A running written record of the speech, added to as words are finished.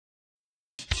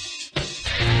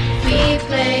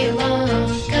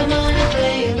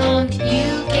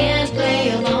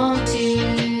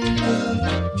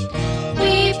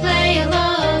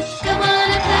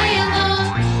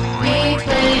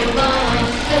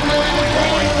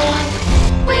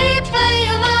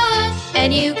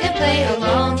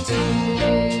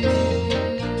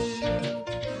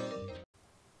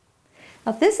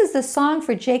is the song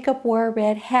for Jacob Wore a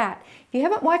Red Hat. If you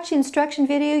haven't watched the instruction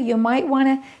video, you might want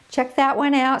to check that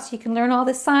one out so you can learn all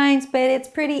the signs, but it's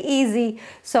pretty easy.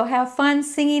 So have fun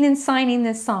singing and signing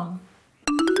this song.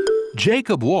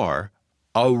 Jacob wore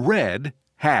a red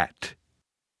hat.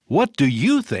 What do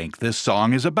you think this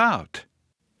song is about?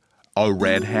 A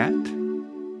red hat?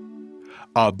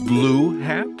 A blue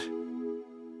hat?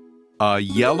 A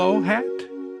yellow hat?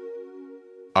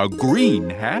 A green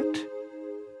hat?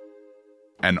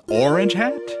 An orange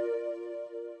hat?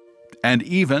 And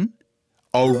even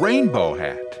a rainbow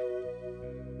hat.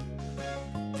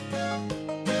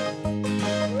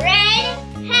 Red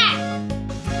hat.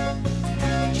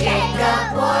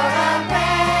 Jacob wore a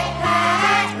red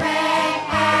hat, red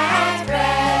hat,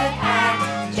 red hat.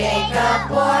 Jacob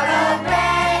wore a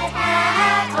red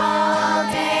hat all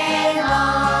day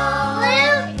long.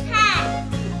 Blue hat.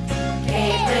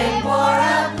 Caitlin wore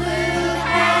a blue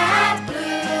hat,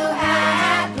 blue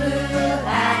hat, blue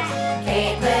hat.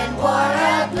 Caitlin wore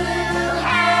a blue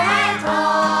hat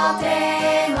all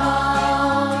day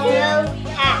long. Blue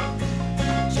hat.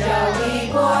 Joey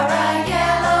wore a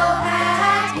yellow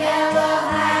hat, yellow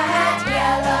hat,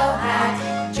 yellow hat.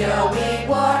 Joey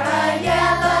wore a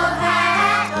yellow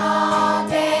hat all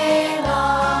day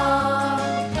long.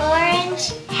 Orange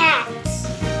hats.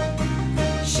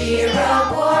 Shira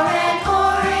wore an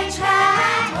orange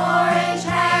hat, orange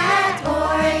hat,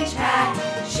 orange hat.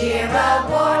 Shira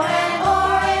wore an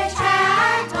orange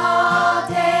hat all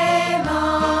day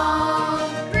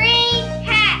long. Green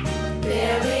hat.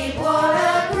 Billy wore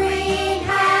a green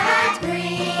hat,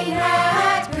 green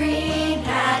hat, green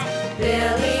hat.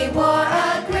 Billy wore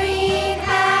a green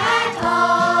hat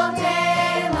all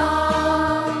day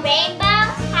long. Rainbow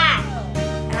hat.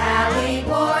 Allie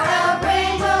wore a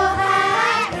rainbow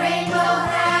hat, rainbow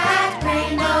hat,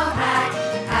 rainbow hat.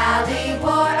 Allie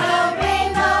wore a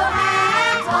rainbow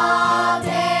hat all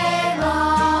day long.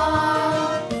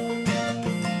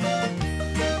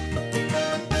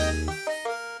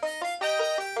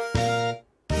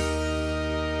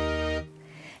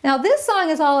 Now this song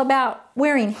is all about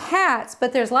wearing hats,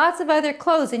 but there's lots of other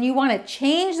clothes, and you want to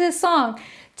change this song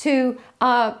to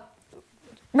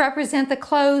represent the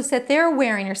clothes that they're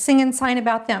wearing or sing and sign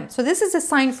about them. So this is a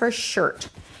sign for a shirt.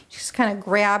 Just kind of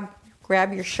grab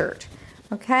your shirt,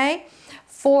 okay?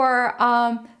 For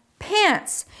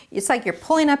pants, it's like you're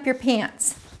pulling up your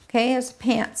pants, okay, as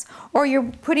pants. Or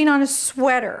you're putting on a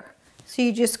sweater, so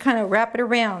you just kind of wrap it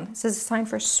around. This is a sign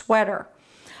for sweater.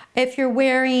 If you're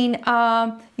wearing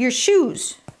your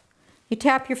shoes, you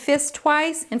tap your fist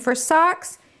twice, and for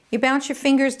socks, you bounce your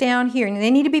fingers down here. And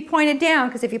they need to be pointed down,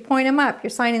 because if you point them up, you're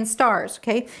signing stars,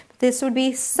 okay? But this would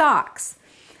be socks,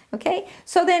 okay?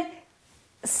 So then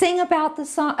sing about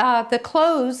the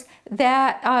clothes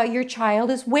that your child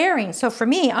is wearing. So for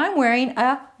me, I'm wearing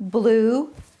a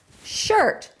blue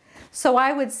shirt. So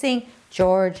I would sing,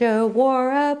 Georgia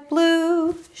wore a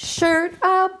blue shirt,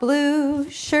 a blue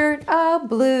shirt, a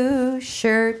blue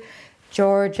shirt.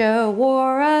 Georgia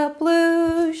wore a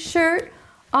blue shirt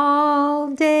all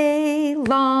day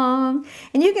long.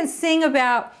 And you can sing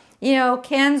about, you know,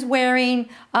 Ken's wearing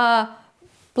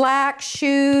black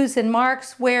shoes and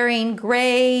Mark's wearing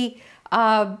gray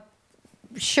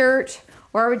shirt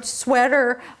or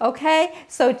sweater, okay?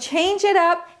 So change it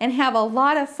up and have a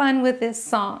lot of fun with this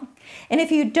song. And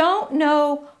if you don't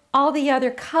know all the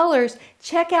other colors,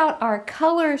 check out our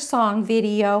color song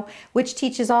video, which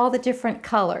teaches all the different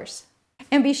colors.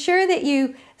 And be sure that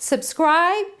you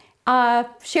subscribe,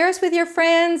 share us with your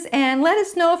friends, and let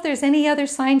us know if there's any other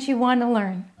signs you want to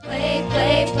learn. Play,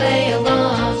 play, play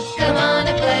along.